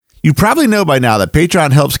You probably know by now that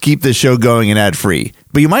Patreon helps keep this show going and ad-free,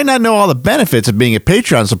 but you might not know all the benefits of being a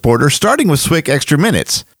Patreon supporter, starting with SWIC Extra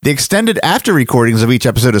Minutes, the extended after recordings of each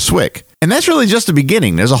episode of SWIC. And that's really just the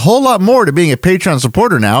beginning. There's a whole lot more to being a Patreon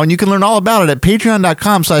supporter now, and you can learn all about it at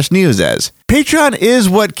patreon.com/NEOZAZ. Patreon is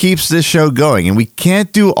what keeps this show going, and we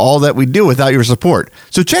can't do all that we do without your support.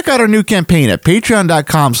 So check out our new campaign at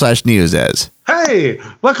patreon.com/NEOZAZ. Hey,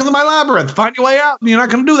 welcome to my labyrinth. Find your way out. You're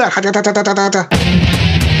not going to do that.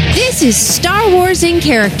 This is Star Wars in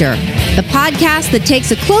Character, the podcast that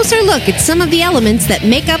takes a closer look at some of the elements that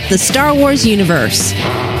make up the Star Wars universe.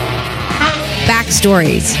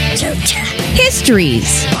 Backstories,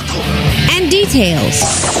 histories, and details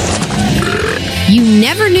you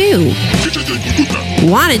never knew,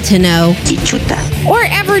 wanted to know, or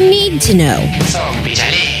ever need to know.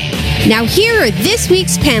 Now here are this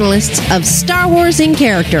week's panelists of Star Wars in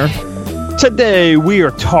Character. Today we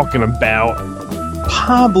are talking about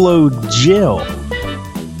Pablo Jill.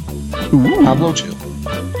 Pablo Jill.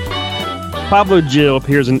 Pablo Jill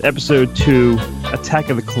appears in Episode 2, Attack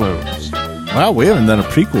of the Clones. Wow, we haven't done a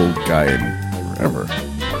prequel guy in forever.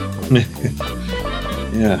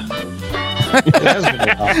 Yeah. It has been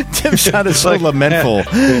a while. Tim sounded so lamentful.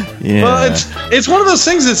 Yeah. Well, it's one of those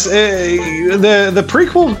things. It's the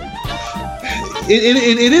prequel.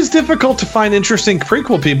 It is difficult to find interesting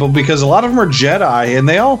prequel people because a lot of them are Jedi, and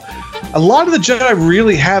a lot of the Jedi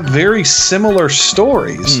really have very similar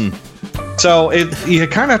stories. So you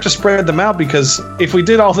kind of have to spread them out, because if we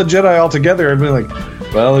did all the Jedi all together, it'd be like,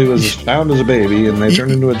 well, he was found as a baby and they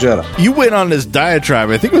turned into a Jedi. You went on this diatribe,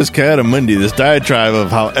 I think it was Kayada Mundi, this diatribe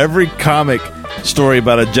of how every comic story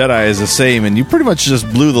about a Jedi is the same, and you pretty much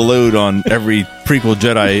just blew the load on every prequel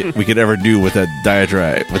Jedi we could ever do with that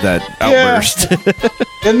diatribe, with that outburst. Yeah.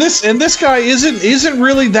 and this guy isn't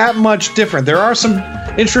really that much different. There are some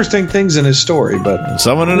interesting things in his story, but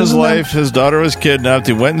someone in his life, his daughter was kidnapped.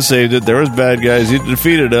 He went and saved it. There was bad guys. He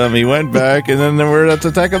defeated them. He went back, and then there were at the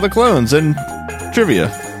Attack of the Clones and trivia.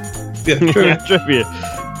 Yeah, trivia.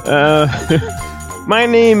 My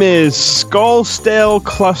name is Skullstale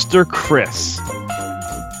Cluster Chris.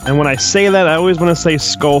 And when I say that, I always want to say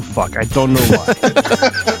skull fuck. I don't know why.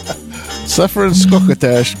 Suffering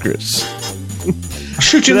Skokotash Chris. I'll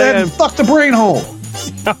shoot you there and fuck the brain hole.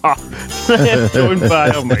 Going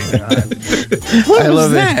by. Oh my god. What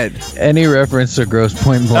was that? Any reference to Gross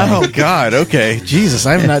Point Blank. Oh god, okay. Jesus,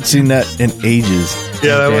 I have not seen that in ages.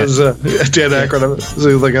 Yeah, that was Dan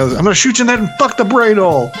Aykroyd. I'm gonna shoot you in that and fuck the brain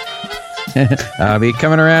hole. I'll be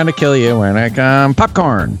coming around to kill you when I come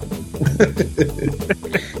popcorn.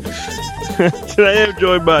 Today I'm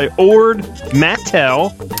joined by Ord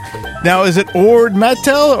Mattel. Now, is it Ord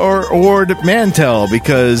Mattel or Ord Mantel?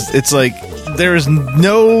 Because it's like there's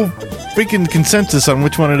no freaking consensus on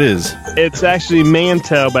which one it is. It's actually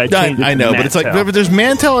Mantel, but I know, but it's like there's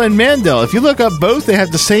Mantel and Mandel. If you look up both, they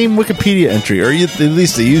have the same Wikipedia entry, or at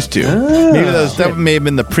least they used to. Maybe that may have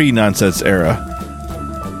been the pre-nonsense era.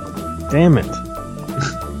 Damn it.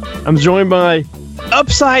 I'm joined by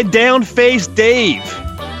Upside Down Face Dave.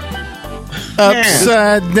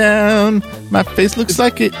 Upside down. My face looks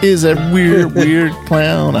like it is a weird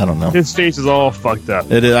clown. I don't know. His face is all fucked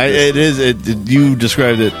up. It is. You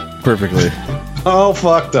described it perfectly. All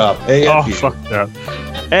fucked up. All fucked up.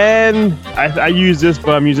 And I use this,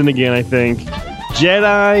 but I'm using it again, I think.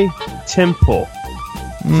 Jedi Temple.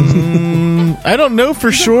 I don't know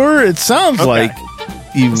for sure. It sounds like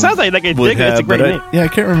you. It sounds like a dig. It's a great name. I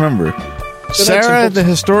can't remember. Sarah, the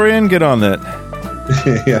historian, get on that.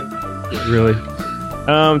 Yeah. Really?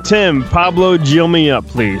 Tim, Pablo Jill me up,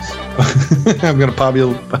 please. I'm gonna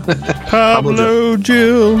Pablo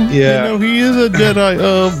Jill. Yeah. You know, he is a Jedi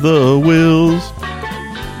of the Wills.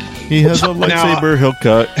 He has a lightsaber, he'll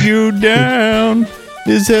cut you down.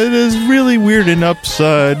 His head is really weird and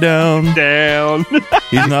upside down. Down.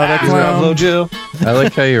 He's not a clown. Pablo Jill. I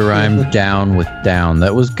like how you rhymed down with down.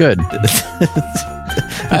 That was good.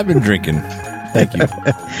 I've been drinking. Thank you.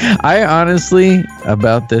 I honestly,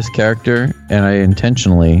 about this character, and I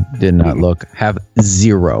intentionally did not look, have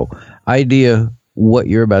zero idea what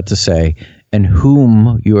you're about to say and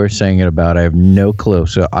whom you are saying it about. I have no clue.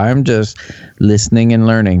 So I'm just listening and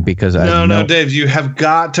learning because No, Dave, you have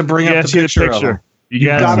got to bring up the picture of him. You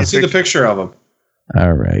got to see the picture of him.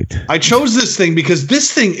 All right. I chose this thing because this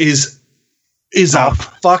thing is a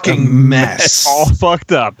fucking mess. It's all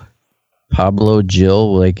fucked up. Pablo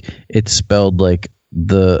Jill, like it's spelled like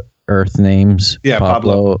the Earth names. Yeah,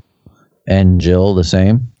 Pablo and Jill, the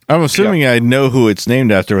same. I'm assuming I know who it's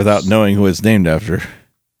named after without knowing who it's named after.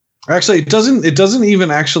 Actually, it doesn't even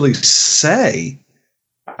actually say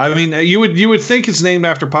I mean, you would think it's named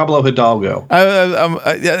after Pablo Hidalgo.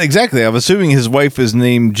 Yeah, exactly. I'm assuming his wife is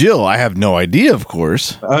named Jill. I have no idea, of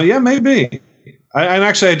course. Yeah, maybe.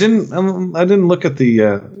 I didn't look at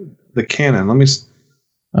the canon. Let me.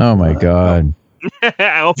 Oh my god.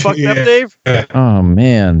 All fucked up, Dave. Oh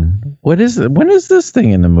man, when is this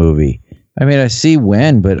thing in the movie? I mean, I see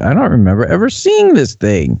when, but I don't remember ever seeing this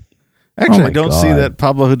thing. Actually, I don't see that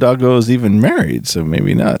Pablo Hidalgo is even married, so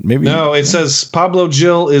maybe not. Maybe no. It says Pablo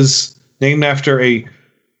Jill is named after a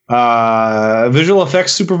visual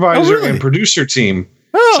effects supervisor and producer team.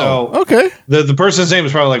 Oh, so okay. The person's name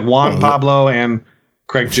is probably like Juan Pablo and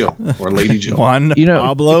Craig Jill or Lady Jill. Juan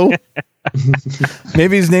Pablo.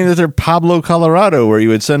 Maybe he's named after Pablo, Colorado, where you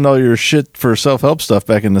would send all your shit for self-help stuff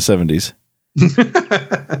back in the 70s. This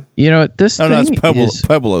thing it's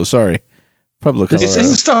Pueblo. Sorry. Pueblo, Colorado. It's the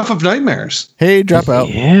stuff of nightmares. Hey, drop out.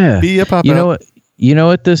 Yeah. Be a pop out. You know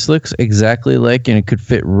what this looks exactly like, and it could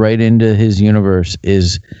fit right into his universe,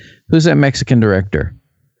 is who's that Mexican director?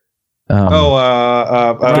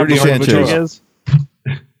 Rudy Sanchez.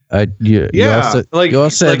 You all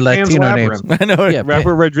said Latino names. I know. Yeah,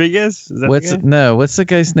 Robert Rodriguez? Is that what's the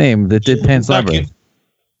guy's name that did Pan's Labyrinth?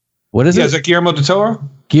 What is it? Is it Guillermo del Toro?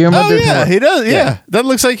 Guillermo del Toro. Yeah, he does. Yeah. That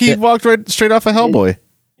looks like he walked right straight off of Hellboy.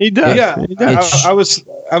 He does. Yeah. I was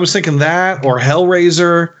thinking that or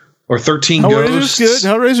Hellraiser or 13 Ghosts.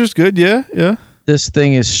 Hellraiser's good. Yeah. This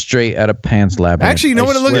thing is straight out of Pan's Labyrinth. Actually, you know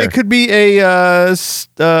what it looks like? It could be a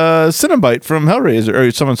Cinnabite from Hellraiser. Or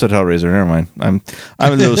someone said Hellraiser. Never mind. I'm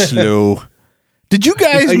a little slow. Did you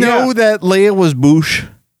guys know that Leia was Boosh?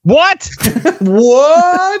 What?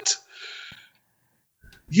 What?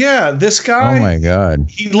 Yeah, this guy. Oh my god.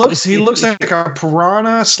 He looks like a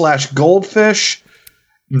piranha / goldfish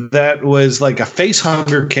that was like a face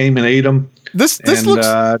hugger came and ate him. This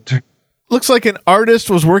looks like an artist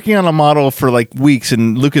was working on a model for like weeks,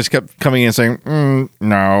 and Lucas kept coming in and saying,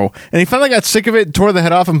 no. And he finally got sick of it, tore the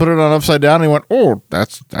head off and put it on upside down, and he went, oh,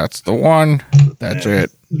 that's the one. That's it.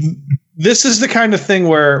 This is the kind of thing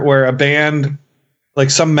where a band, like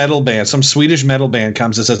some Swedish metal band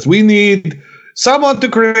comes and says, we need someone to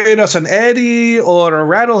create us an Eddie or a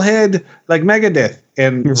Rattlehead like Megadeth.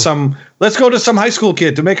 And let's go to some high school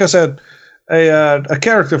kid to make us a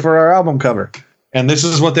character for our album cover. And this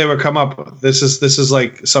is what they would come up with. This is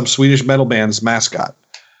like some Swedish metal band's mascot.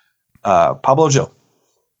 Pablo Jill.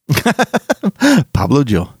 Pablo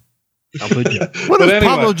Jill. What does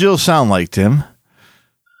Pablo Jill sound like, Tim?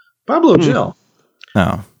 Pablo Jill.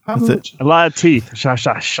 Oh. A lot of teeth.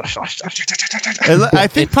 I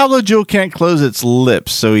think Pablo Jill can't close its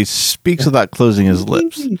lips, so he speaks without closing his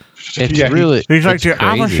lips. He's like the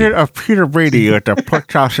opposite of Peter Brady with the pork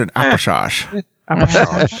chops and applesauce.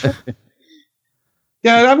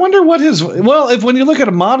 Yeah, I wonder what when you look at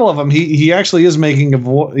a model of him, he actually is making a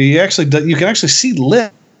voice. You can actually see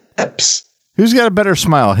lips. Who's got a better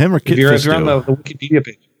smile, him or Kit Fisto? If you're on the Wikipedia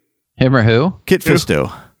page. Him or who? Kit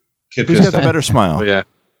Fisto. Who's got the better smile? Oh, yeah.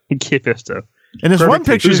 Kit Fisto. In this one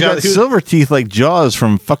picture, he's got silver teeth like Jaws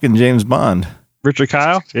from fucking James Bond. Richard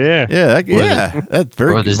Kyle? Yeah. That's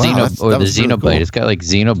very Or the Xenobite. Cool. It's got like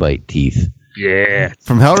Xenobite teeth. Yeah.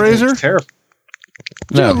 From Hellraiser? Terrible.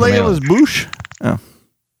 No, Leia was Boosh. Oh.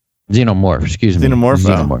 Xenomorph, excuse me.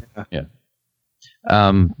 Xenomorph. Yeah.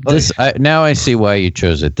 Now I see why you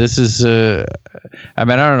chose it. This is I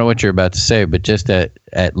don't know what you're about to say, but just at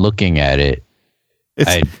looking at it,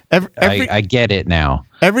 I get it now.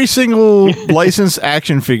 Every single licensed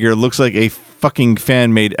action figure looks like a fucking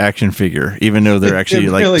fan-made action figure, even though they're actually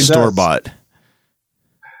like really store-bought.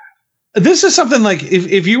 This is something like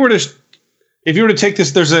if you were to take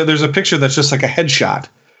this, there's a picture that's just like a headshot.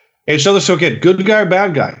 And so get good guy,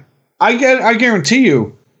 bad guy. I guarantee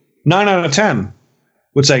you, 9 out of 10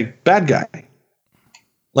 would say bad guy.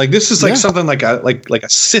 Like this is like something like a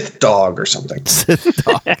Sith dog or something. Sith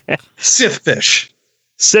dog. Sith fish.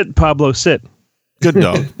 Sit, Pablo, sit. Good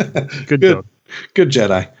dog. Good dog. Good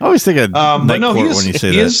Jedi. I always think of Night Court when you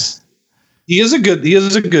say that. He is a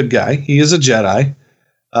good guy. He is a Jedi.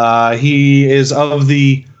 He is of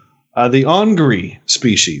the Ongri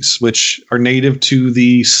species, which are native to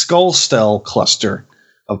the Skullstell cluster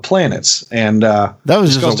of planets. And that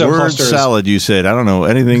was just a word salad you said. I don't know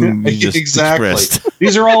anything you just expressed.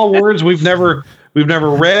 These are all words we've never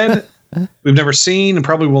read, we've never seen, and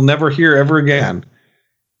probably will never hear ever again.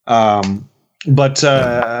 But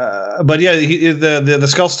yeah, the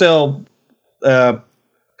Skullstell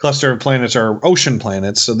cluster of planets are ocean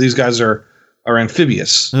planets, so these guys are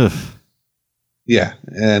amphibious. Ugh. Yeah,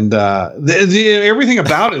 and everything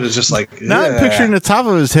about it is just like not picturing the top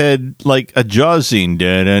of his head like a Jaws scene.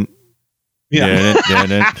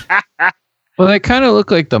 Well, they kind of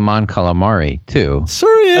look like the Mon Calamari too.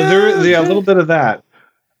 Sorry, a little bit of that.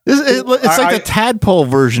 It's like the tadpole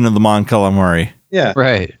version of the Mon Calamari. Yeah,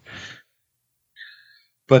 right.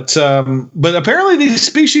 But apparently these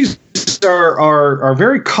species are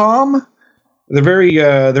very calm. They're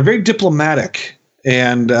very diplomatic,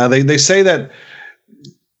 and they say that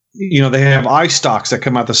they have eye stalks that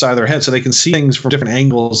come out the side of their head, so they can see things from different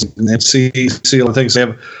angles and see all the things. They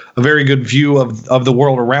have a very good view of the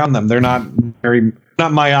world around them. They're not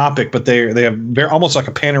myopic, but they have almost like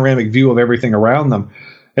a panoramic view of everything around them,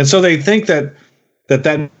 and so they think that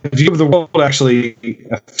view of the world actually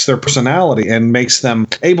affects their personality and makes them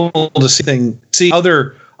able to see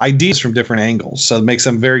other ideas from different angles. So it makes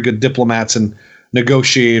them very good diplomats and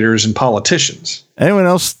negotiators and politicians. Anyone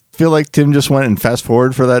else feel like Tim just went and fast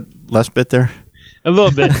forward for that last bit there? A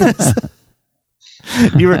little bit.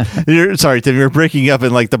 You're sorry, Tim. You were breaking up,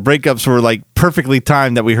 and like the breakups were like perfectly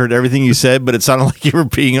timed that we heard everything you said, but it sounded like you were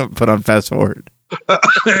being put on fast forward.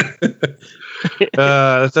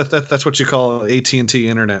 That's what you call AT&T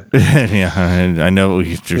internet. Yeah, I know.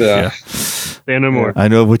 Yeah. Say no more. I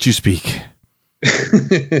know what you speak.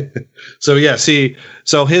 So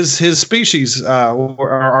his species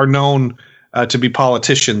are known to be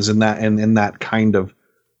politicians in that kind of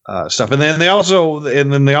stuff, and then they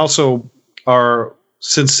also are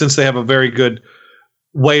since they have a very good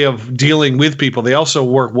way of dealing with people. They also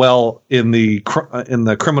work well in the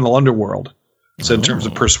criminal underworld. So in terms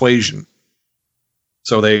of persuasion.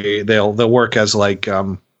 So they'll work as like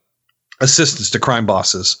assistants to crime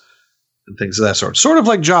bosses and things of that sort. Sort of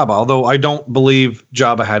like Jabba, although I don't believe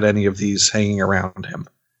Jabba had any of these hanging around him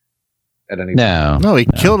at any point. No, he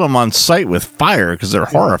killed them on sight with fire because they're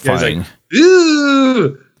horrifying. Like,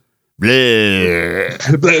 ew! It's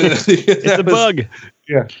a bug.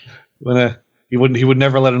 Yeah, he would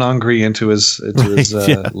never let an Angry into his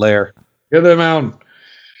lair. Get them out.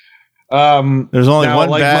 There's only one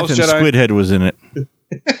bath and Squidhead was in it.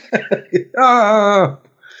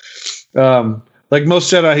 Like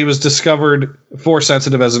most Jedi, he was discovered Force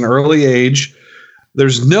sensitive as an early age.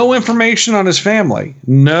 There's no information on his family.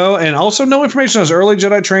 And also no information on his early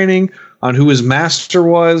Jedi training, on who his master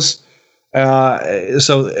was.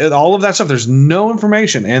 So all of that stuff, there's no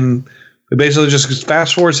information. And it basically just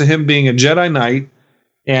fast forwards to him being a Jedi Knight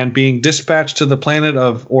and being dispatched to the planet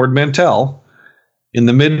of Ord Mantell in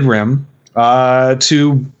the Mid-Rim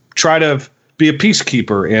to try to be a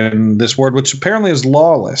peacekeeper in this world, which apparently is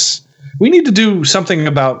lawless. We need to do something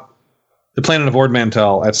about the planet of Ord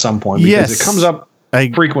Mantell at some point because it comes up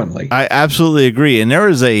frequently. I absolutely agree. And there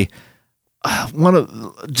is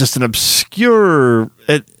just an obscure,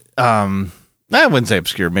 I wouldn't say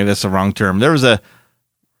obscure, maybe that's the wrong term. There was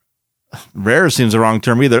rare seems the wrong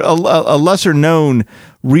term either, a lesser known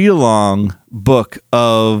read-along book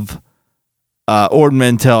of Ord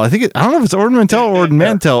Mantell. I don't know if it's Ord Mantell or Ord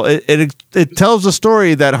Mantell. It tells the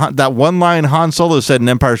story that one line Han Solo said in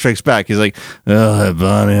Empire Strikes Back. He's like, that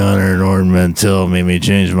bounty hunter in Ord Mantell made me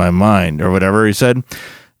change my mind, or whatever he said.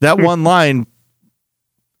 That one line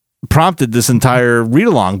prompted this entire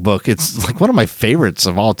read-along book. It's like one of my favorites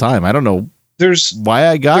of all time. I don't know why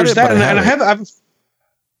I got it, but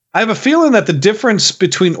I have a feeling that the difference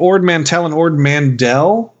between Ord Mantell and Ord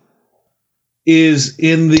Mandel is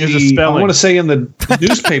in the I want to say in the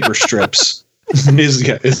newspaper strips.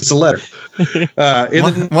 It's a letter. In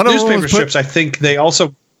the newspaper strips, I think they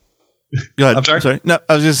also. Go ahead. I'm sorry. No,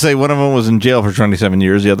 I was just say one of them was in jail for 27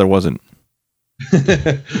 years. The other wasn't.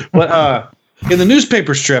 But in the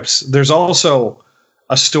newspaper strips, there's also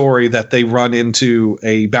a story that they run into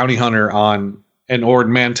a bounty hunter on an Ord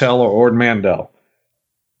Mantell or Ord Mandel.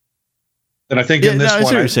 And I think in this one, I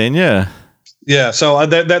see what you're saying. Yeah, so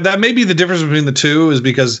that may be the difference between the two, is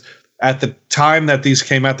because at the time that these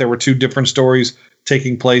came out, there were two different stories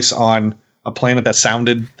taking place on a planet that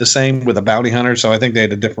sounded the same with a bounty hunter. So I think they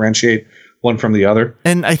had to differentiate one from the other.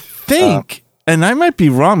 And I think, and I might be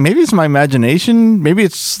wrong, maybe it's my imagination, maybe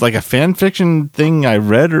it's like a fan fiction thing I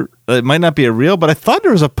read, or it might not be a real, but I thought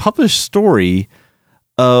there was a published story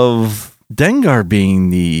of Dengar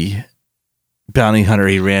being the bounty hunter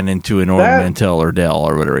he ran into in Ord Mantell or Dell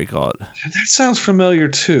or whatever he called it. That sounds familiar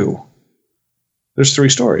too. There's 3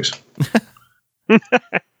 stories.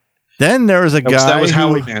 Then there was a guy. That was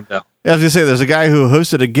Howie Mandel. I was gonna say there's a guy who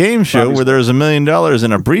hosted a game show where there was $1 million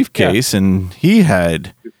in a briefcase, and he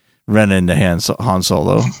had run into Han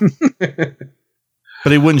Solo, but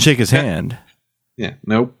he wouldn't shake his hand. Yeah,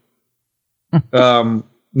 nope.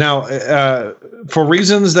 Now, for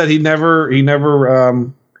reasons that he never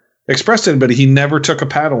expressed it, but he never took a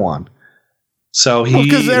Padawan. So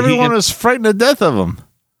because everyone was frightened to death of him.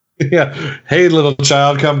 Yeah. Hey, little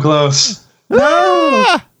child, come close.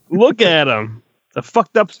 Ah! Look at him. The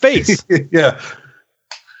fucked up face. Yeah.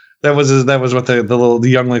 That was what the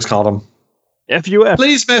younglings called him. FUF.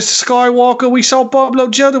 Please, Mr. Skywalker, we saw Pablo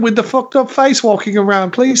Jill with the fucked up face walking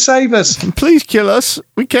around. Please save us. Please kill us.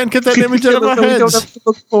 We can't get that image out of our We don't heads. have to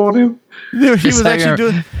look for him. He was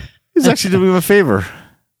actually doing him a favor.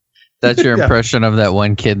 That's your impression of that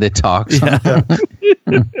one kid that talks. Yeah.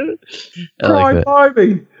 I like Cry, that.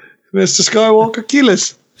 baby. Mr. Skywalker, kill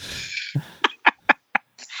us.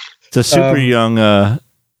 It's a super young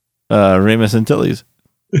Ramus Antilles.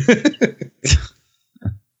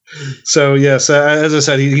 So yes, as I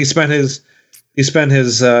said, he spent his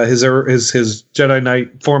Jedi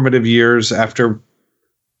Knight formative years after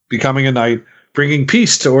becoming a knight, bringing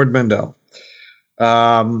peace to Ord Mendel.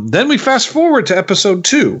 Then we fast forward to episode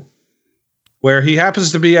 2, where he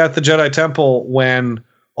happens to be at the Jedi Temple when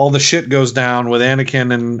all the shit goes down with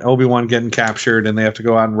Anakin and Obi-Wan getting captured, and they have to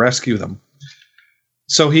go out and rescue them.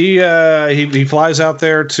 So he flies out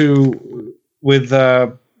there with Mace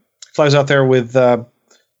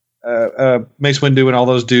Windu and all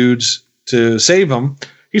those dudes to save him.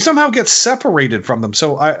 He somehow gets separated from them.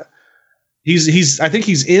 So I think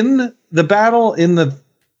he's in the battle in the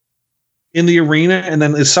arena, and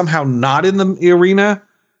then is somehow not in the arena.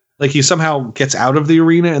 Like he somehow gets out of the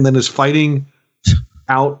arena and then is fighting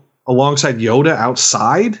out alongside Yoda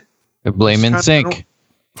outside. Blame in sync.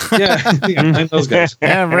 Yeah, those guys.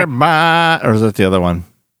 Everybody, or is that the other one?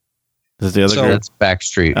 Is the other So- group? That's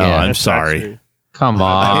Backstreet. Oh, Yeah. I'm sorry. Come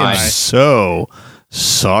I on. am so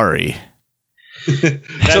sorry.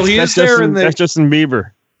 So he is there in the That's Justin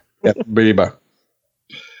Bieber.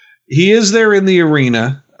 He is there in the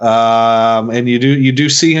arena, and you do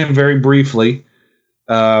see him very briefly,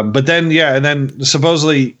 but then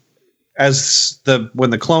supposedly when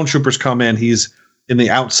the clone troopers come in, he's in the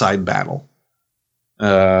outside battle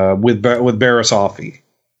with Barriss Offee,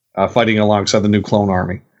 fighting alongside the new clone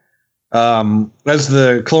army. As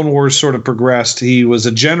the Clone Wars sort of progressed, he was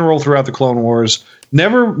a general throughout the Clone Wars.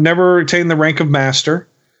 Never attained the rank of master.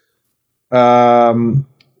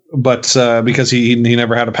 But because he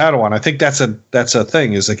never had a Padawan. I think that's a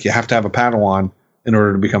thing, is like you have to have a Padawan in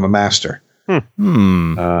order to become a master. You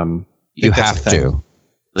have to.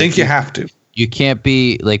 I think you have to. You can't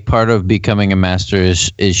be like, part of becoming a master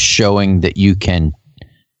is showing that you can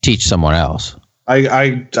teach someone else.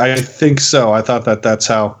 I think so. I thought that's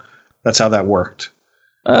how that worked.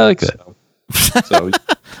 I like that. So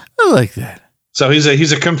I like that. so he's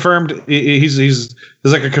a confirmed he's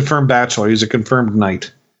like a confirmed bachelor. He's a confirmed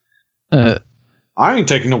knight. I ain't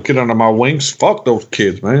taking no kid under my wings. Fuck those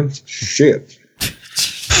kids, man. Shit.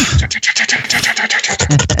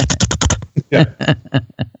 Yeah.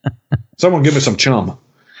 Someone give me some chum.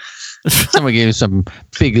 Someone gave you some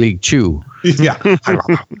big league chew. Yeah. Can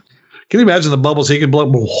you imagine the bubbles he could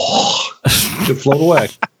blow? Could float away.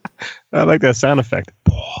 I like that sound effect.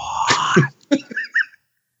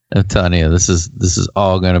 I'm telling you, this is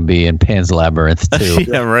all going to be in Pan's Labyrinth too.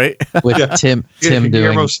 Yeah, right. With Tim doing,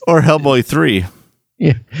 Guillermo's- Or Hellboy 3.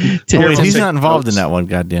 yeah, Tim, Oh, wait, he's take not involved in notes. that one.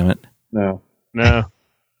 God damn it. No. No,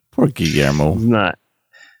 Poor Guillermo. it's not.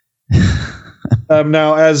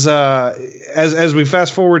 Now, as we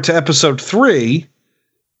fast forward to episode 3,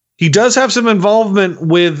 he does have some involvement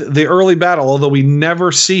with the early battle, although we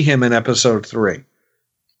never see him in episode 3.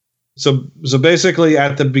 So basically,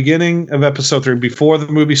 at the beginning of episode 3, before the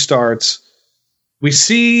movie starts, we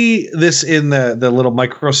see this in the little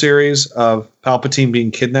micro series of Palpatine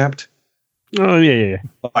being kidnapped Oh yeah.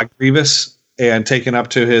 by Grievous and taken up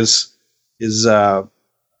to his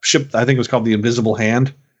ship. I think it was called the Invisible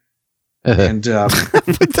Hand. And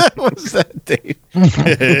What was that, Dave?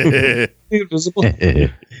 Invisible.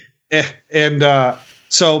 And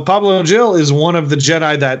so Pablo Jill is one of the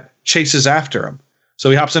Jedi that chases after him. So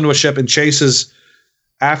he hops into a ship and chases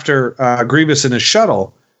after Grievous in his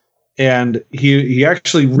shuttle. And he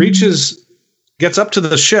actually gets up to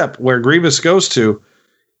the ship where Grievous goes to,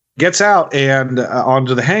 gets out and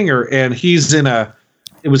onto the hangar. And he's it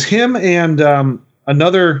was him and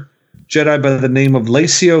another Jedi by the name of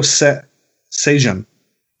Lacio Sejan,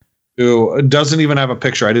 who doesn't even have a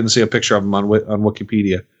picture. I didn't see a picture of him on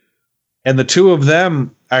Wikipedia. And the two of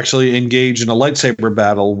them actually engage in a lightsaber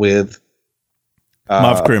battle with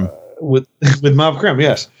Moff Krim. With Moff Krim,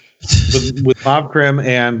 yes. with Moff Krim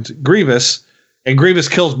and Grievous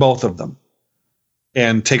kills both of them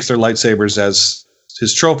and takes their lightsabers as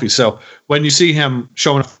his trophy. So when you see him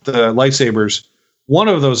showing off the lightsabers, one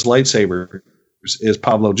of those lightsabers is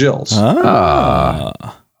Pablo Jill's. I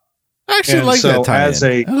actually And like so that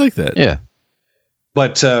tie-in. I like that. yeah,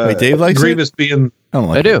 But Wait, Dave likes Grievous being I don't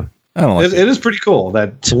like I it. do. I don't like it is pretty cool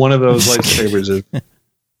that one of those lightsabers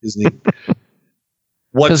is neat.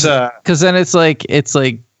 What's because then it's like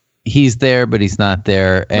he's there but he's not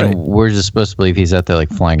there, and we're just supposed to believe he's out there like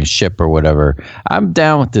flying a ship or whatever. I'm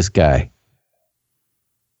down with this guy.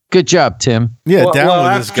 Good job, Tim. Yeah, down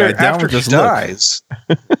with this guy. Down After with he this look. dies,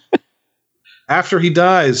 after he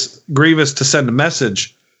dies, Grievous, to send a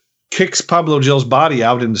message, kicks Pablo Jill's body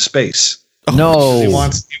out into space. No, He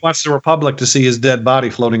wants the Republic to see his dead body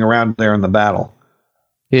floating around there in the battle.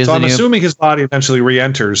 Isn't So I'm he- assuming his body eventually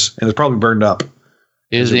re-enters and is probably burned up.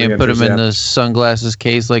 Is he put him in the sunglasses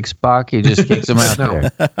case like Spock? He just kicks him out there.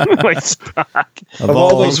 Like Spock. Of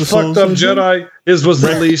all those fucked up Jedi, his was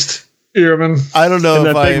the least. Ehrman. I don't know And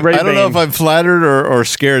if that big I don't know if Ray-Ban. I'm flattered or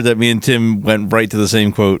scared that me and Tim went right to the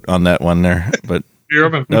same quote on that one there, but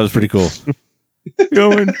Ehrman. that was pretty cool.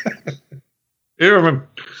 Ehrman.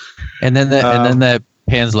 And then that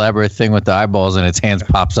Pan's Labyrinth thing with the eyeballs in its hands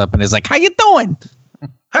pops up and is like, "How you doing?"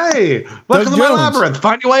 Hey, welcome to my Jones. labyrinth.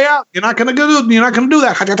 Find your way out. You're not gonna do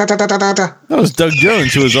that. That was Doug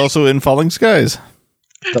Jones, who was also in Falling Skies.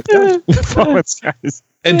 Guys.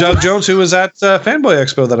 And Doug Jones, who was at Fanboy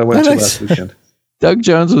Expo that I went to Nice. last weekend. Doug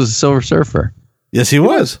Jones was a Silver Surfer. Yes, he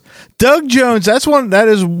was. Doug Jones. That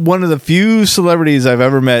is one of the few celebrities I've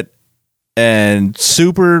ever met, and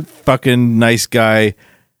super fucking nice guy.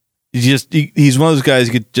 He's one of those guys.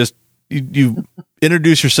 You could just you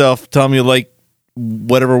introduce yourself, tell him you like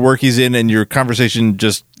whatever work he's in, and your conversation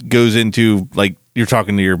just goes into like you're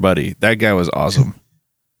talking to your buddy. That guy was awesome.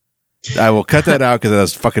 I will cut that out because it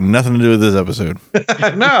has fucking nothing to do with this episode.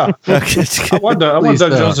 No, Okay. I want Doug Please don't.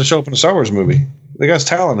 Jones to show up in a Star Wars movie. The guy's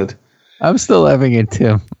talented. I'm still laughing at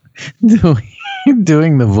Tim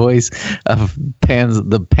doing the voice of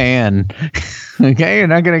the Pan. Okay, you're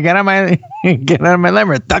not gonna get out of my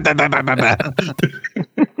labyrinth. Da, da, da, da, da, da.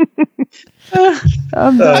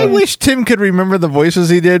 I wish Tim could remember the voices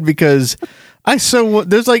he did because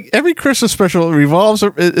there's like every Christmas special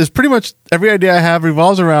is pretty much every idea I have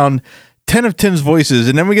revolves around 10 of Tim's voices,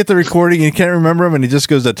 and then we get the recording and you can't remember him and he just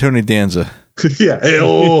goes to Tony Danza. Yeah. Hey,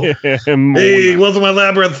 welcome to my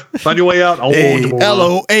labyrinth. Find your way out. Oh, Hey,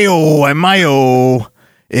 hello, ayo, I'm Mayo.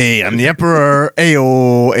 Hey, I'm the Emperor.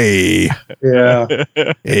 Ayo, hey.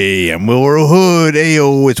 Yeah. Hey, I'm Wilbur Hood.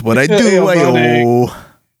 Ayo, it's what I do. Ayo, Ayo.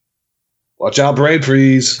 Watch out, braid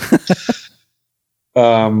freeze.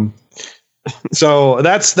 So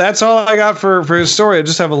that's all I got for his story. I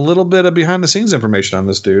just have a little bit of behind the scenes information on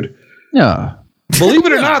this dude. Yeah. Believe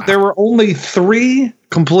it or not, there were only 3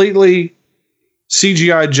 completely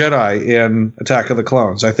CGI Jedi in Attack of the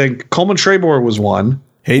Clones. I think Coleman Trebor was one.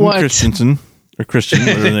 Hayden What? Christensen or Christian,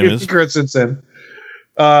 whatever his name is. Christensen.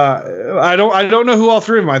 I don't know who all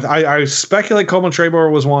 3 of them. I speculate Coleman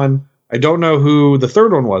Trebor was one. I don't know who the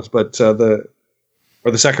third one was, but the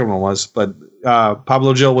second one was. But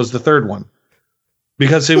Pablo Jill was the third one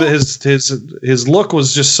because his look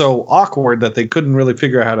was just so awkward that they couldn't really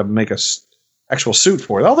figure out how to make a actual suit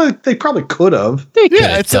for it. Although they probably could have. They could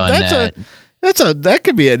Yeah, have done that. that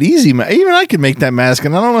could be an easy even I could make that mask,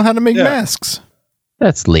 and I don't know how to make masks.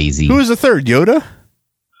 That's lazy. Who is the third? Yoda?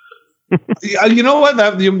 You know what?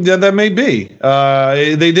 That may be.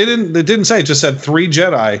 They didn't say. It just said 3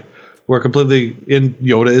 Jedi were completely in.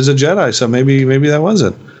 Yoda is a Jedi, so maybe that was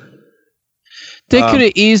it. They could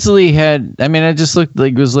have easily had. I mean, I just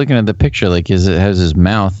was looking at the picture. Like, it has his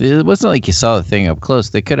mouth. It wasn't like you saw the thing up close.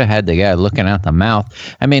 They could have had the guy looking out the mouth.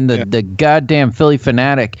 I mean, the goddamn Philly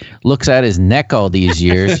fanatic looks at his neck all these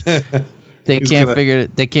years. They can't figure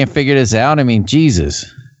this out. I mean,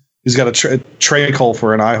 Jesus. He's got a trach hole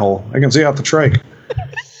for an eye hole. I can see out the trach.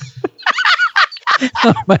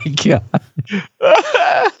 Oh my god.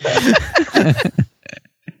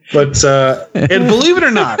 But and believe it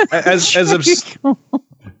or not, as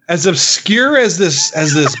obscure as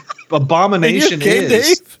this abomination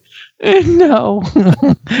is, No.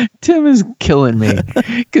 Tim is killing me.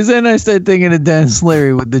 Because then I start thinking of Dennis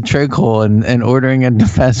Leary with the trach hole and ordering at the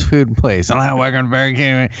fast food place. I'm not working very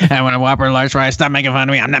King. I want a Whopper large fries. Stop making fun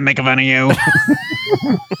of me. I'm not making fun of you.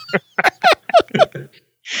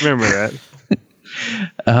 Remember that.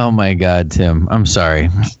 Oh my God, Tim. I'm sorry.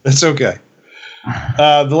 that's okay.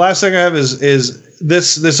 The last thing I have is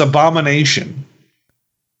this abomination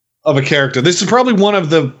of a character. This is probably one of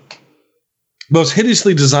the most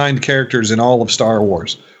hideously designed characters in all of Star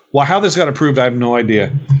Wars. Well, how this got approved, I have no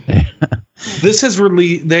idea. This has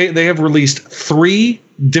they have released 3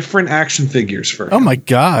 different action figures for him. Oh my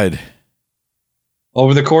god!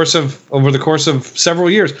 Over the course of several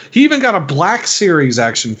years. He even got a Black Series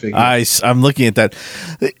action figure. I'm looking at that.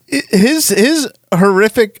 His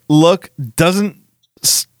horrific look doesn't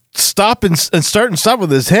stop and stop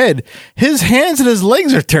with his head. His hands and his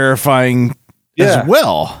legs are terrifying as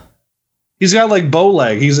well. He's got like bow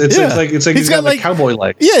leg. It's like he's got like cowboy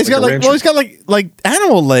legs. Yeah, he's got like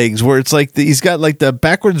animal legs where it's like he's got like the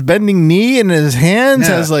backwards bending knee, and his hands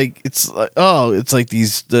has like it's like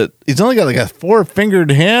he's only got like a 4-fingered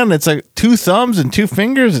hand. It's like 2 thumbs and 2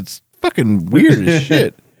 fingers. It's fucking weird as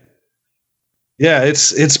shit. Yeah,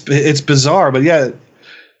 it's bizarre, but yeah,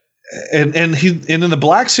 and in the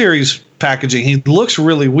Black Series packaging, he looks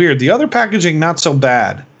really weird. The other packaging not so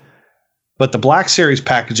bad. But the Black Series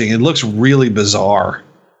packaging, it looks really bizarre.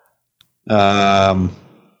 So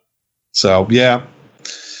yeah,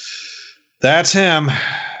 that's him.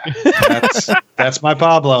 That's my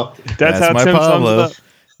Pablo. That's how my Tim Pablo. sums it up.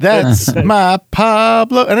 That's my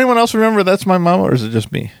Pablo. Anyone else remember That's My Mama, or is it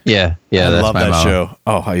just me? Yeah, I that's love my that mama. show.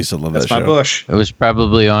 Oh, I used to love that show. That's my Bush. It was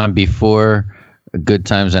probably on before Good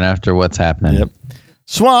Times and after What's Happening. Yep.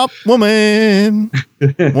 Swamp Woman,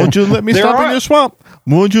 won't you let me stop in your swamp?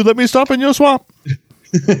 Won't you let me stop in your swamp?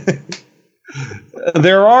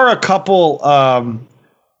 There are a couple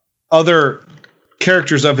other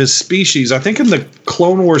characters of his species. I think in the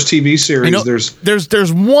Clone Wars TV series,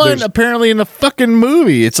 there's one apparently in the fucking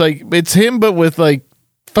movie. It's like it's him, but with like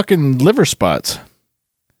fucking liver spots.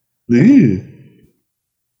 Ew.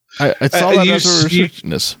 I saw that as a researching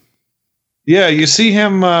this. Yeah, you see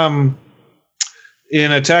him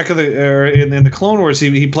in Attack of in the Clone Wars.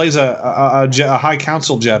 He plays a High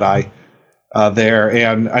Council Jedi there,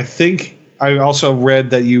 and I think I also read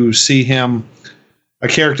that you see him, a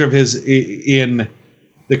character of his, in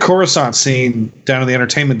the Coruscant scene down in the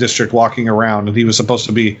entertainment district, walking around, and he was supposed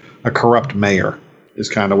to be a corrupt mayor. Is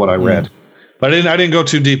kind of what I read, but I didn't go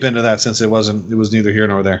too deep into that since it was neither here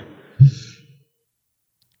nor there.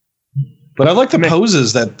 But I like the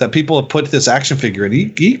poses that people have put this action figure in.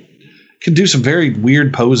 He can do some very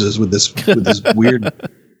weird poses with this weird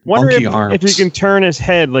monkey arms. If you can turn his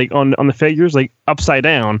head like on the figures like upside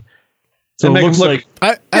down, so And it make him looks look-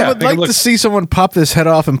 like I would like to see someone pop this head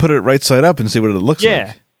off and put it right side up and see what it looks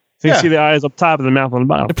like. So you see the eyes up top and the mouth on the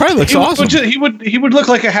bottom. It probably looks awesome. He would look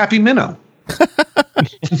like a happy minnow, a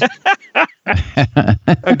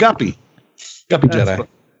guppy Jedi.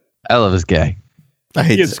 I love this guy. I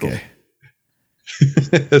hate He is this cool. guy.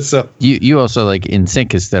 So You also like In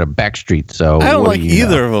Sync instead of Backstreet, so I don't what like do you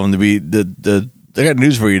either know? of them to be the. I got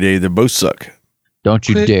news for you today. They both suck. Don't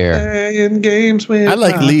you dare. playing games with I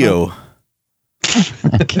like Leo.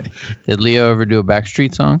 Did Leo ever do a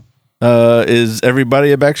Backstreet song? Is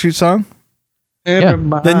everybody a Backstreet song?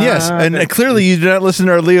 everybody. Then yes, and clearly you did not listen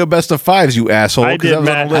to our Leo Best of Fives, you asshole. I 'Cause did, that was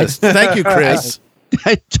on Matt. the list. Thank you, Chris.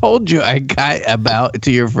 I told you I got about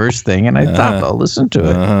to your first thing, and I thought I'll listen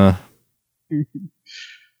to it.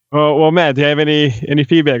 Well, Matt, do you have any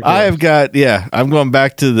feedback? I have got, I'm going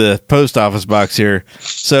back to the post office box here.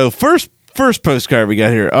 So first postcard we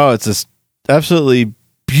got here. Oh, it's this absolutely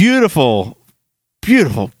beautiful,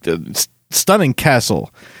 stunning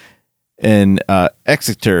castle in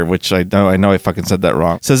Exeter, which I know I fucking said that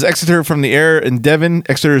wrong. It says Exeter from the air in Devon.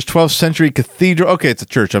 Exeter's 12th century cathedral. Okay, it's a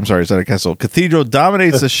church. I'm sorry, it's not a castle. Cathedral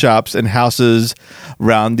dominates the shops and houses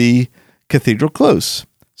around the cathedral close.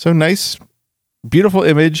 So nice, beautiful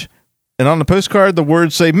image. And on the postcard, the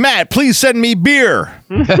words say, "Matt, please send me beer."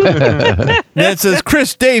 Then it says,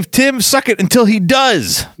 "Chris, Dave, Tim, suck it until he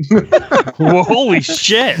does." Well, holy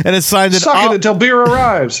shit! And it's signed Suck it until beer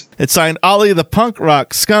arrives. It's signed Ollie the punk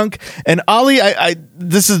rock skunk. And Ollie,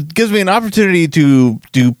 gives me an opportunity to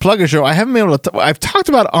plug a show. I haven't been able to. I've talked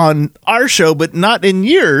about it on our show, but not in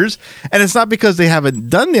years. And it's not because they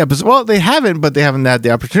haven't done the episode. Well, they haven't, but they haven't had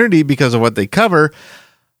the opportunity because of what they cover.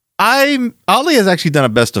 Ollie has actually done a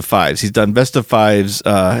best of fives. He's done best of fives,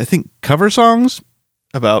 I think cover songs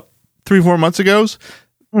about 3-4 months ago.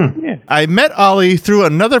 Yeah. I met Ollie through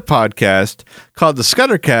another podcast called the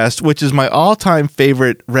Scuddercast, which is my all-time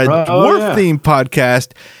favorite Red Dwarf themed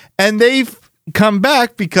podcast. And they've come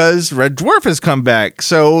back because Red Dwarf has come back.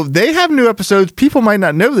 So they have new episodes. People might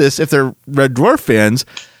not know this if they're Red Dwarf fans.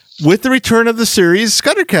 With the return of the series,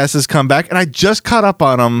 Scuddercast has come back, and I just caught up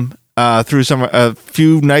on them through a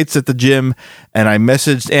few nights at the gym, and I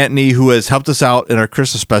messaged Anthony, who has helped us out in our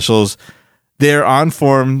Christmas specials. They're on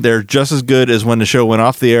form. They're just as good as when the show went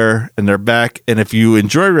off the air, and they're back. And if you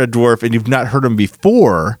enjoy Red Dwarf and you've not heard them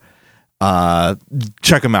before,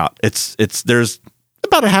 check them out. There's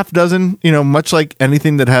about a half dozen, much like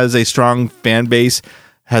anything that has a strong fan base,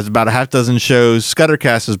 has about a half dozen shows.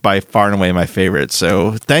 Scuddercast is by far and away my favorite.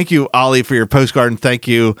 So thank you, Ollie, for your postcard, and thank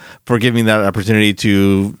you for giving me that opportunity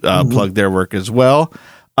to plug their work as well.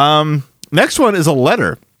 Next one is a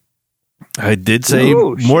letter. I did say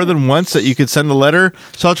more than once that you could send a letter,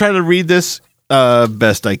 so I'll try to read this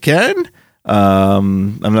best I can.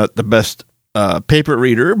 I'm not the best paper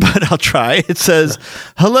reader, but I'll try. It says,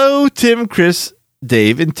 "Hello, Tim, Chris,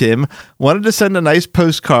 Dave, and Tim. Wanted to send a nice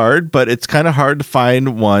postcard, but it's kind of hard to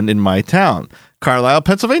find one in my town, Carlisle,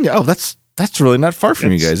 Pennsylvania." Oh, that's really not far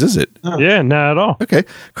from you guys, is it? Yeah, not at all. Okay.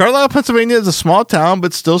 Carlisle, Pennsylvania is a small town,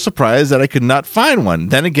 but still surprised that I could not find one.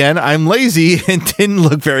 Then again, I'm lazy and didn't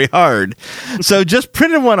look very hard. So just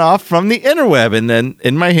printed one off from the interweb, and then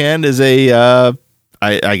in my hand is I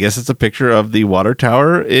guess it's a picture of the water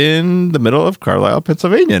tower in the middle of Carlisle,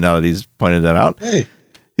 Pennsylvania, now that he's pointed that out. Hey.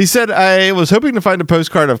 He said, "I was hoping to find a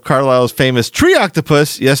postcard of Carlisle's famous tree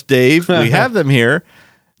octopus." Yes, Dave, we have them here.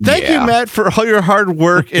 Thank you, Matt, for all your hard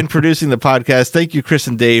work in producing the podcast. Thank you, Chris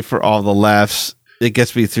and Dave, for all the laughs. It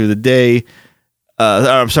gets me through the day.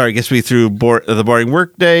 It gets me through the boring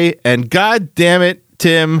work day. And God damn it,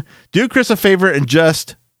 Tim, do Chris a favor and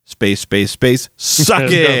just space,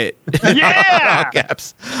 suck it. Yeah! All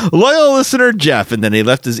caps. Loyal listener, Jeff. And then he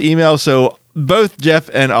left his email. So both Jeff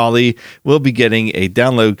and Ollie will be getting a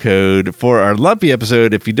download code for our Lumpy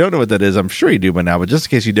episode. If you don't know what that is, I'm sure you do by now, but just in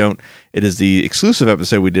case you don't, it is the exclusive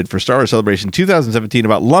episode we did for Star Wars Celebration 2017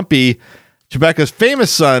 about Lumpy, Chewbacca's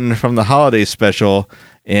famous son from the holiday special.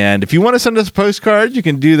 And if you want to send us a postcard, you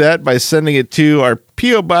can do that by sending it to our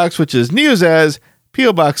P.O. Box, which is NEOZAZ,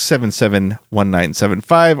 P.O. Box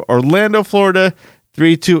 771975, Orlando, Florida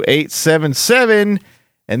 32877.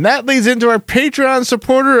 And that leads into our Patreon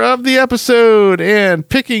supporter of the episode. And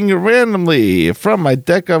picking randomly from my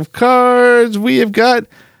deck of cards, we have got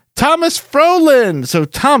Thomas Froland. So,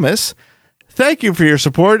 Thomas, thank you for your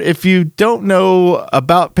support. If you don't know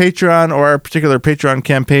about Patreon or our particular Patreon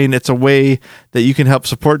campaign, it's a way that you can help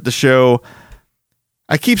support the show.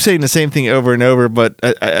 I keep saying the same thing over and over, but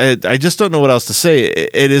I just don't know what else to say.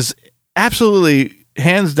 It is absolutely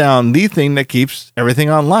hands down the thing that keeps everything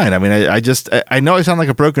online. I mean, I know I sound like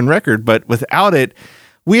a broken record, but without it,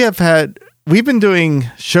 we've been doing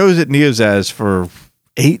shows at NEOZAZ for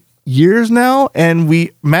 8 years now, and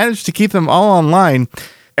we managed to keep them all online.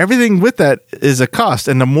 Everything with that is a cost,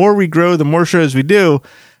 and the more we grow, the more shows we do,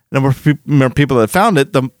 the more people that find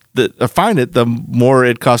it, the more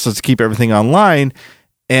it costs us to keep everything online.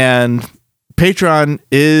 And Patreon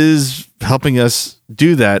is helping us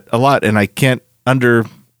do that a lot, and I can't I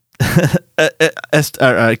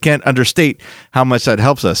can't understate how much that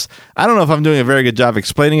helps us. I don't know if I'm doing a very good job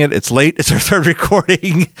explaining it. It's late. It's our third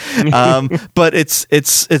recording. But it's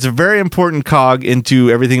a very important cog into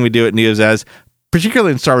everything we do at NEOZAZ,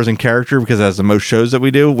 particularly in Star Wars and Character, because it has the most shows that we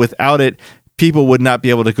do. Without it, people would not be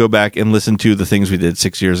able to go back and listen to the things we did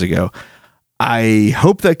 6 years ago. I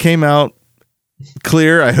hope that came out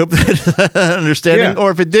clear. I hope that understanding, or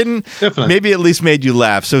if it didn't, maybe at least made you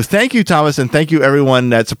laugh. So thank you, Thomas, and thank you everyone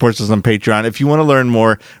that supports us on Patreon. If you want to learn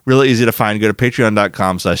more, really easy to find, go to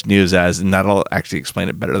patreon.com/NEOZAZ, and that'll actually explain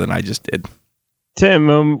it better than I just did. Tim,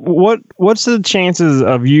 what's the chances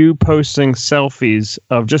of you posting selfies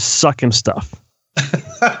of just sucking stuff?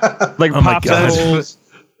 Like popsicles?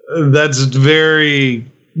 That's very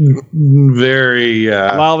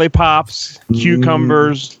lollipops,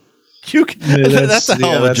 cucumbers. That's a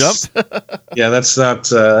hell of a jump. Yeah, that's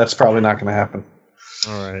probably not going to happen.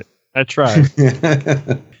 All right, I tried.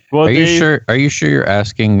 Well, are you sure you're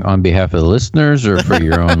asking on behalf of the listeners or for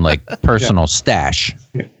your own personal stash?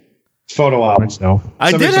 Photo album.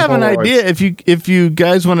 I did have an idea. If you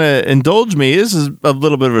guys want to indulge me, this is a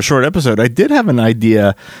little bit of a short episode. I did have an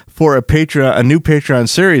idea for a new Patreon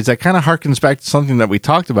series that kind of harkens back to something that we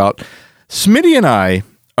talked about. Smitty and I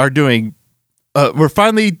are doing. We're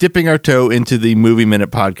finally dipping our toe into the Movie Minute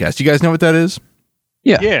podcast. You guys know what that is?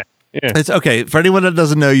 Yeah. It's okay. For anyone that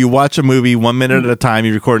doesn't know, you watch a movie 1 minute at a time.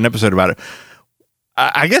 You record an episode about it.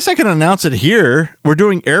 I guess I can announce it here. We're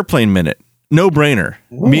doing Airplane Minute. No brainer.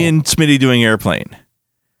 Ooh. Me and Smitty doing Airplane.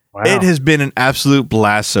 Wow. It has been an absolute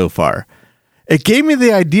blast so far. It gave me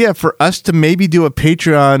the idea for us to maybe do a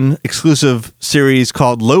Patreon exclusive series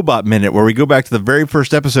called Lobot Minute, where we go back to the very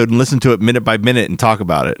first episode and listen to it minute by minute and talk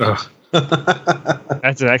about it.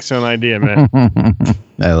 That's an excellent idea, man.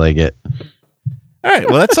 I like it. All right.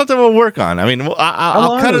 Well, that's something we'll work on. I mean,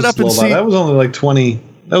 I'll cut it up and see. That was only like 20.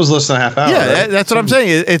 That was less than a half hour. Yeah, right? That's what I'm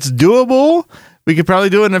saying. It's doable. We could probably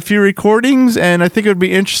do it in a few recordings, and I think it would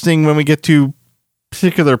be interesting when we get to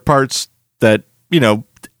particular parts that,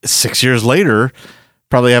 6 years later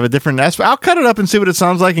probably have a different aspect. I'll cut it up and see what it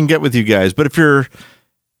sounds like and get with you guys. But if you're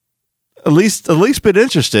at least bit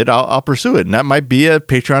interested, I'll pursue it, and that might be a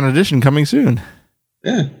Patreon edition coming soon.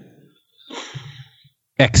 Yeah.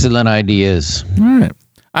 Excellent ideas. All right.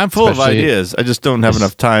 I'm full of ideas. I just don't have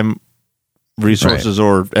enough time resources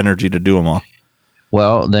or energy to do them all.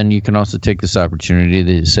 Well, then you can also take this opportunity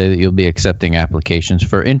to say that you'll be accepting applications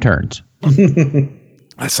for interns.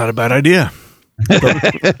 That's not a bad idea.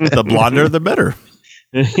 The blonder, the better.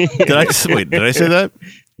 Did I say that?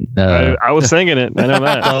 I was singing it. I know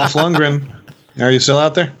that. Dolph Lundgren. Are you still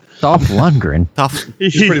out there? Dolph Lundgren.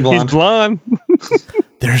 He's pretty blonde. He's blonde.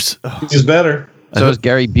 He's better. So is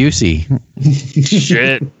Gary Busey.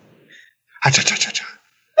 Shit.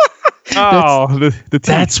 Oh,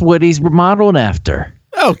 that's what he's modeled after.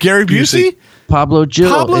 Oh, Gary Busey? Pablo Jill.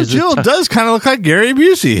 Pablo Jill does kind of look like Gary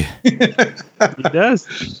Busey. He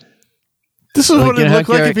does. This is what it'd look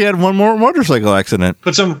like if he had one more motorcycle accident.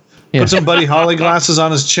 Put some Buddy Holly glasses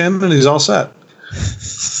on his chin and he's all set.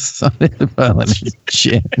 On his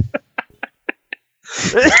chin.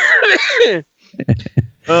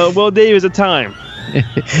 Well, Dave, is it time?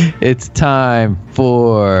 It's time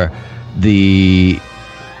for the...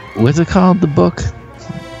 What's it called? The book?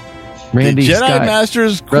 Randy the Jedi Scott,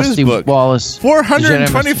 Masters Quiz Rusty Book. Wallace.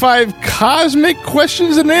 425 cosmic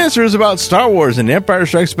questions and answers about Star Wars and Empire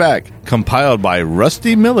Strikes Back. Compiled by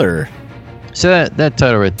Rusty Miller. So that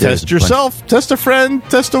title right there. Test yourself, test a friend,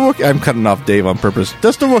 test a Wookiee. I'm cutting off Dave on purpose.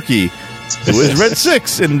 Test a Wookiee. Who is Red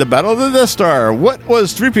 6 in the Battle of the Death Star? What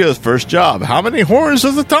was 3PO's first job? How many horns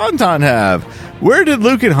does the Tauntaun have? Where did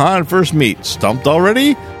Luke and Han first meet? Stumped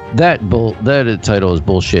already? That title is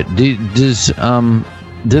bullshit. Do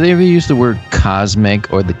they ever use the word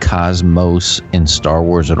cosmic or the cosmos in Star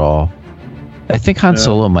Wars at all? I think Han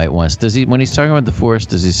Solo might once. Does he, when he's talking about the Force,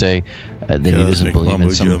 does he say that he doesn't believe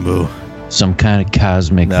in some kind of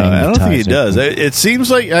cosmic thing? I don't think he does. It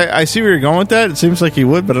seems like I see where you're going with that. It seems like he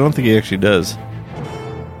would, but I don't think he actually does.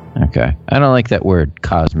 Okay. I don't like that word,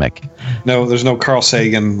 cosmic. No, there's no Carl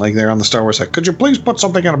Sagan like there on the Star Wars side. Could you please put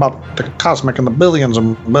something in about the cosmic and the billions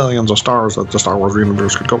and millions of stars that the Star Wars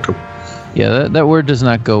universe could go to? Yeah, that word does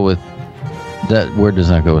not go with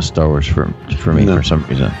Star Wars for me for some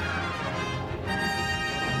reason.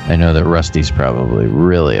 I know that Rusty's probably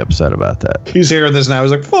really upset about that. He's hearing this now.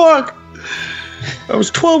 He's like, fuck! I was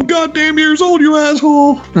 12 goddamn years old, you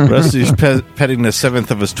asshole! Rusty's petting the 7th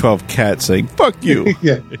of his 12 cats, saying, fuck you!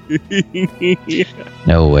 Yeah.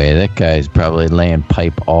 No way. That guy's probably laying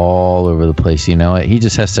pipe all over the place. You know what? He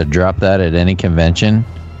just has to drop that at any convention.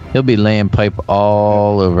 He'll be laying pipe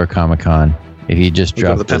all over Comic-Con if he just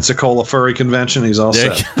dropped the Pensacola Furry Convention. He's all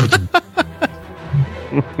set.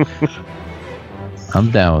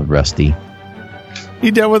 I'm down with Rusty.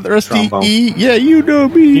 You down with Rusty Trombone. E? Yeah, you know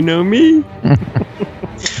me. You know me? All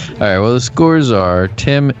right, well, the scores are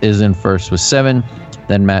Tim is in first with 7,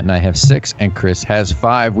 then Matt and I have 6, and Chris has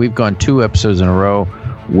 5. We've gone 2 episodes in a row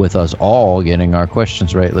with us all getting our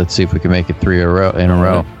questions right. Let's see if we can make it 3 in a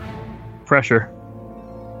row. Pressure.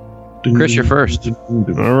 Chris, you're first.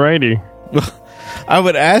 Alrighty. I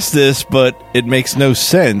would ask this, but it makes no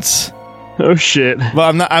sense. Oh shit.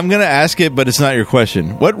 Well, I'm going to ask it, but it's not your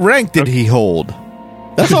question. What rank did he hold?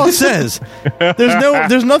 That's all it says.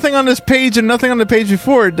 There's nothing on this page and nothing on the page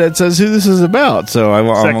before it that says who this is about. So I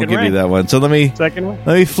won't give you that one. So let me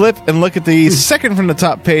flip and look at the second from the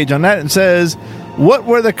top page on that. It says, what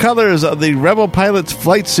were the colors of the Rebel pilots'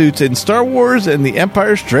 flight suits in Star Wars and The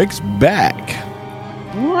Empire Strikes Back?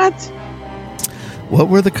 What? What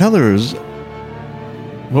were the colors?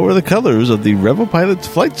 What were the colors of the Rebel pilots'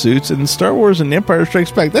 flight suits in Star Wars and The Empire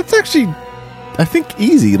Strikes Back? That's actually, I think,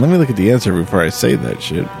 easy. Let me look at the answer before I say that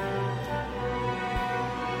shit.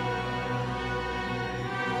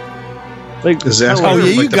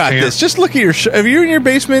 You got this. Just look at your shelf. If you're in your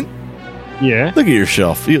basement, yeah, look at your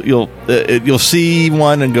shelf. You'll see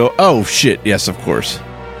one and go, oh shit, yes, of course.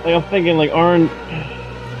 Like I'm thinking, like orange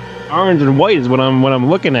and white is what I'm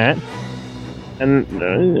looking at. And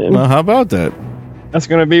well, how about that? That's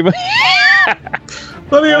gonna be my.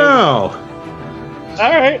 What do you know? All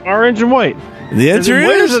right, orange and white. The answer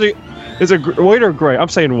is it white or gray? I'm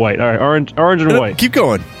saying white. All right, orange and white. Keep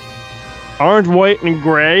going. Orange, white, and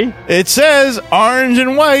gray. It says orange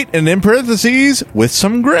and white, and in parentheses with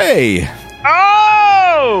some gray.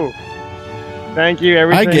 Oh! Thank you.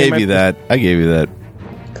 Everything. I gave you that.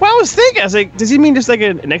 Well, I was thinking. I was like, does he mean just like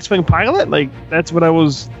an X-Wing pilot? Like that's what I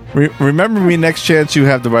was. Remember me next chance you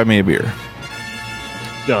have to buy me a beer.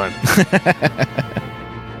 Done.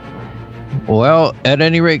 Well, at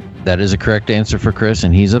any rate, that is a correct answer for Chris,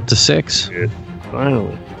 and he's up to 6. Good.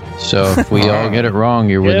 Finally. So if we all get it wrong,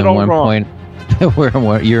 you're within 1 point.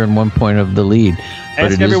 You're in 1 point of the lead.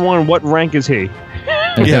 Ask everyone what rank is he.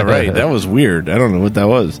 Yeah, right. That was weird. I don't know what that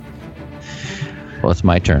was. Well, it's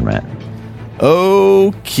my turn, Matt.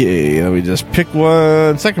 Okay, let me just pick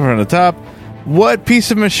one. Second from the top. What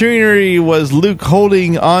piece of machinery was Luke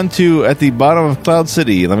holding onto at the bottom of Cloud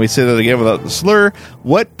City? Let me say that again without the slur.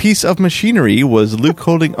 What piece of machinery was Luke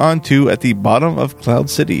holding onto at the bottom of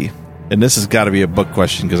Cloud City? And this has got to be a book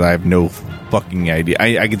question because I have no fucking idea.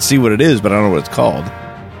 I can see what it is, but I don't know what it's called.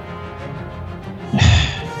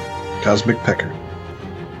 Cosmic Pecker.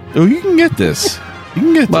 Oh, you can get this. You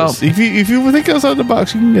can get this. If you think outside the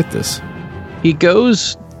box, you can get this. He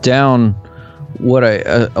goes down what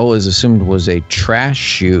I always assumed was a trash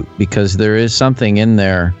chute because there is something in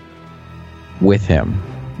there with him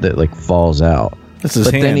that like falls out. That's his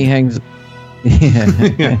hand. Then he hangs.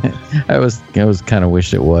 Yeah. I was kind of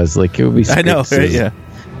wish it was like it would be. I know, right? Yeah.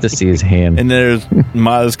 To see his hand. And there's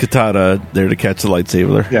Maz Katana there to catch the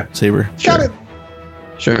lightsaber. Yeah, saber. Got it.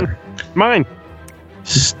 Sure. Mine.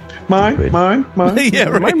 Mine. Yeah,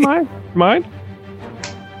 right. Mine.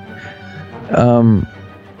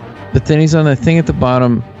 But then he's on the thing at the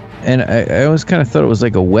bottom, and I always kind of thought it was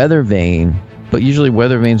like a weather vane, but usually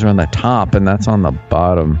weather vanes are on the top, and that's on the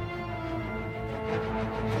bottom.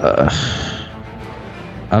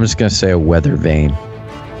 I'm just going to say a weather vane.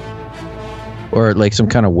 Or like some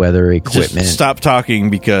kind of weather equipment. Just stop talking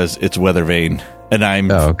because it's weather vane, and I'm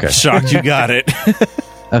shocked you got it.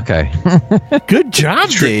 Okay. Good job,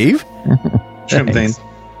 Dave. Trim vane.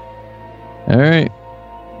 All right.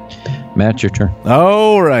 Matt, your turn.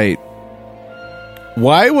 All right.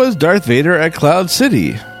 Why was Darth Vader at Cloud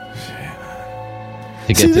City? To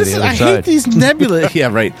get to the other side. I hate these nebulous. Yeah,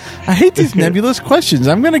 right. I hate these nebulous questions.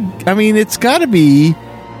 It's got to be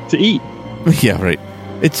to eat. Yeah, right.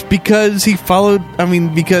 It's because he followed.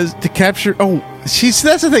 Because to capture. That's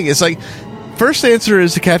the thing. It's like first answer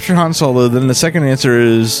is to capture Han Solo. Then the second answer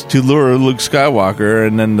is to lure Luke Skywalker,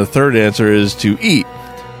 and then the third answer is to eat.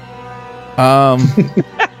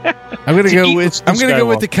 I'm gonna go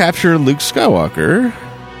with to capture Luke Skywalker.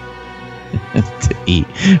 to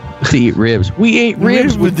eat ribs. We ate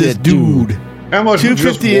ribs with this dude. How much?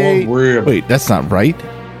 258. Wait, that's not right.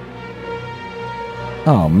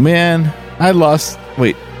 Oh man, I lost.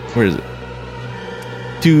 Wait, where is it?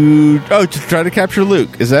 To try to capture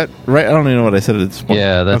Luke. Is that right? I don't even know what I said at this point.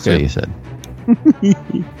 Yeah, that's what you said.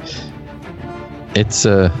 It's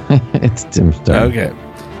Tim's turn. Okay.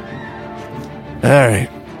 All right.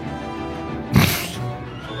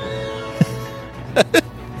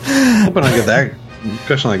 Hoping I get that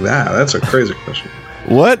question like that. That's a crazy question.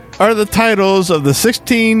 What are the titles of the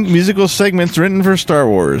 16 musical segments written for Star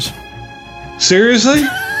Wars? Seriously?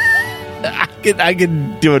 I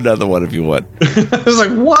can do another one if you want. I was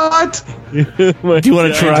like, what? Do you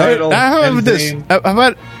want to try it? How about this?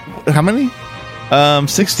 How many?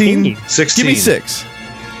 16. 16. Give me 6.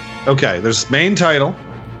 Okay, there's main title.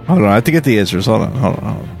 Hold on, I have to get the answers. Hold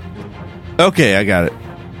on. Okay, I got it.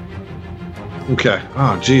 Okay.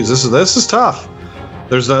 Oh, geez, this is tough.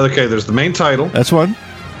 There's the main title. That's one.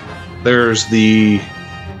 There's the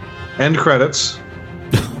end credits.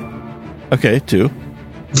 Okay, 2.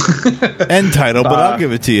 End title, but I'll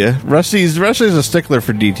give it to you. Rusty's a stickler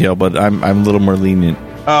for detail, but I'm a little more lenient.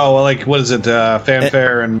 Oh, well, like, what is it?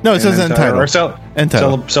 Fanfare and... No, it says end title. End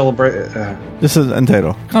title. Celebrate... This is end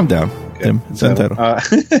title. Calm down, Tim. It's end title.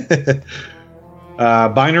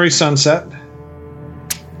 Binary Sunset.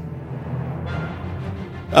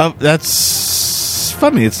 That's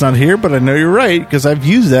funny. It's not here, but I know you're right, because I've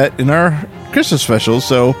used that in our Christmas special,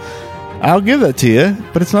 so I'll give that to you,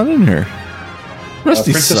 but it's not in here.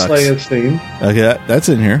 Rusty Princess sucks. Leia's theme. Okay, that's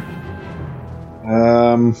in here.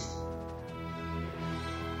 I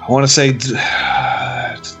want to say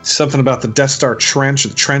something about the Death Star trench,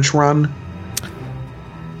 the trench run.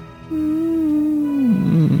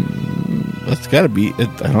 That's got to be it.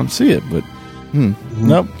 I don't see it, but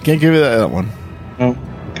nope, can't give you that one. Oh,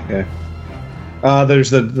 okay.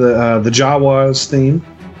 There's the Jawas theme.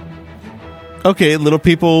 Okay, Little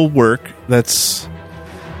People Work. That's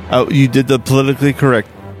you did the politically correct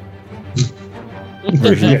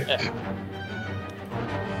version.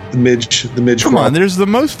 The Midge. Come on, there's the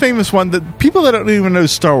most famous one that people that don't even know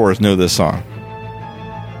Star Wars know this song.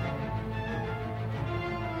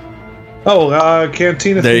 Oh,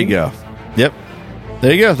 Cantina. There theme. you go. Yep.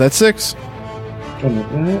 There you go. That's 6.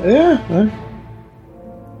 Yeah.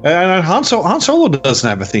 And Han Solo doesn't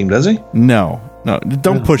have a theme, does he? No.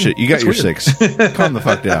 Don't push it. You got your 6. Calm the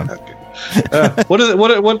fuck down. What is it?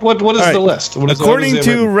 What is the list? According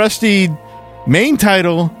to Rusty, main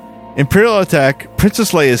title, Imperial Attack,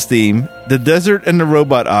 Princess Leia's theme, The Desert and the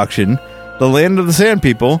Robot Auction, The Land of the Sand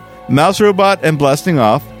People, Mouse Robot and Blasting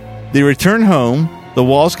Off, The Return Home, The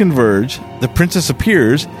Walls Converge, The Princess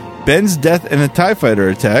Appears, Ben's Death and a TIE Fighter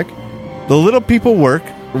Attack, The Little People Work,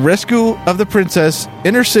 Rescue of the Princess,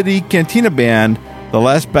 Inner City, Cantina Band, The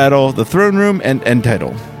Last Battle, The Throne Room, and End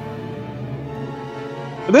Title.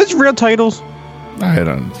 Are those real titles? I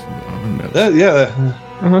don't know. Yeah.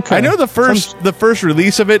 Okay. I know the first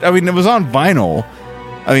release of it. I mean, it was on vinyl.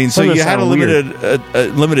 I mean, so you had a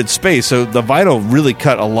limited space. So the vinyl really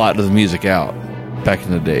cut a lot of the music out back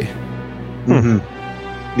in the day. Mm-hmm.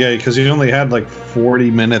 Yeah, because you only had like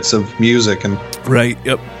 40 minutes of music and right.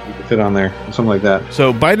 Yep. Fit on there, something like that.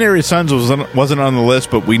 So Binary Suns wasn't on the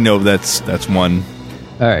list, but we know that's one.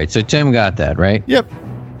 All right, so Tim got that, right? Yep.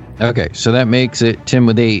 Okay, so that makes it Tim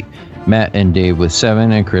with 8, Matt and Dave with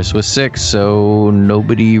 7, and Chris with 6. So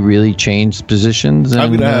nobody really changed positions.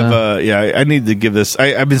 I'm gonna have I need to give this.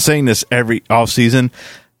 I've been saying this all season.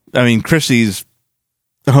 I mean, Chrissy's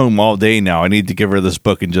home all day now. I need to give her this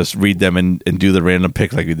book and just read them and do the random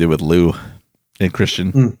pick like we did with Lou and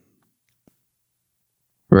Christian. Mm.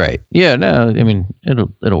 Right. Yeah. No. I mean,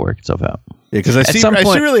 it'll work itself out. Yeah, because I see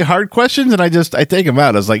really hard questions and I take them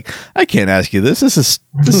out. I was like, I can't ask you this. This is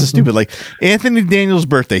stupid. Like Anthony Daniels'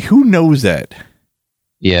 birthday. Who knows that?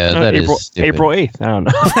 Yeah, that April, is stupid. April 8th. I don't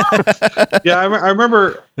know. Yeah, I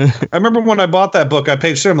remember when I bought that book. I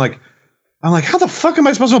paid $6. I'm like, how the fuck am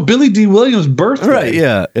I supposed to know Billy D. Williams' birthday? Right.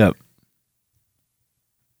 Yeah. Yeah.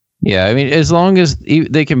 Yeah. I mean, as long as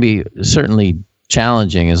they can be certainly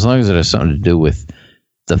challenging, as long as it has something to do with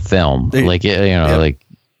the film, like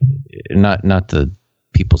not the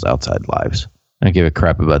people's outside lives. I don't give a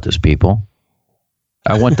crap about those people.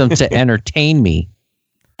 I want them to entertain me.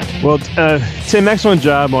 Well, Tim, excellent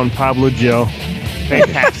job on Pablo Jill.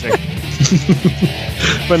 Fantastic.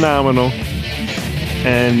 Phenomenal.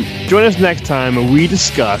 And join us next time when we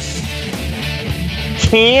discuss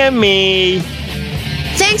Cammy.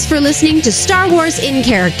 Thanks for listening to Star Wars in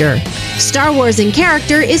Character. Star Wars in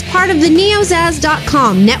Character is part of the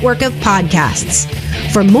NEOZAZ.com network of podcasts.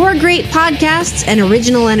 For more great podcasts and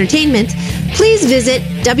original entertainment, please visit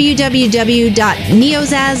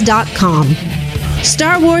www.neozaz.com.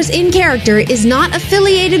 Star Wars in Character is not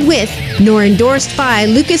affiliated with nor endorsed by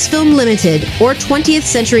Lucasfilm Limited or 20th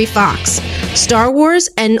Century Fox. Star Wars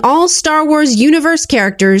and all Star Wars universe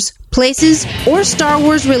characters, places, or Star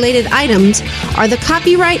Wars related items are the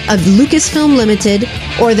copyright of Lucasfilm Limited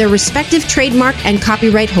or their respective trademark and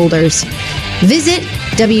copyright holders. Visit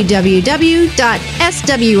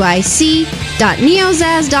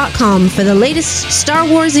www.swic.neozaz.com for the latest Star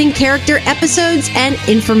Wars in Character episodes and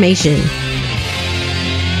information.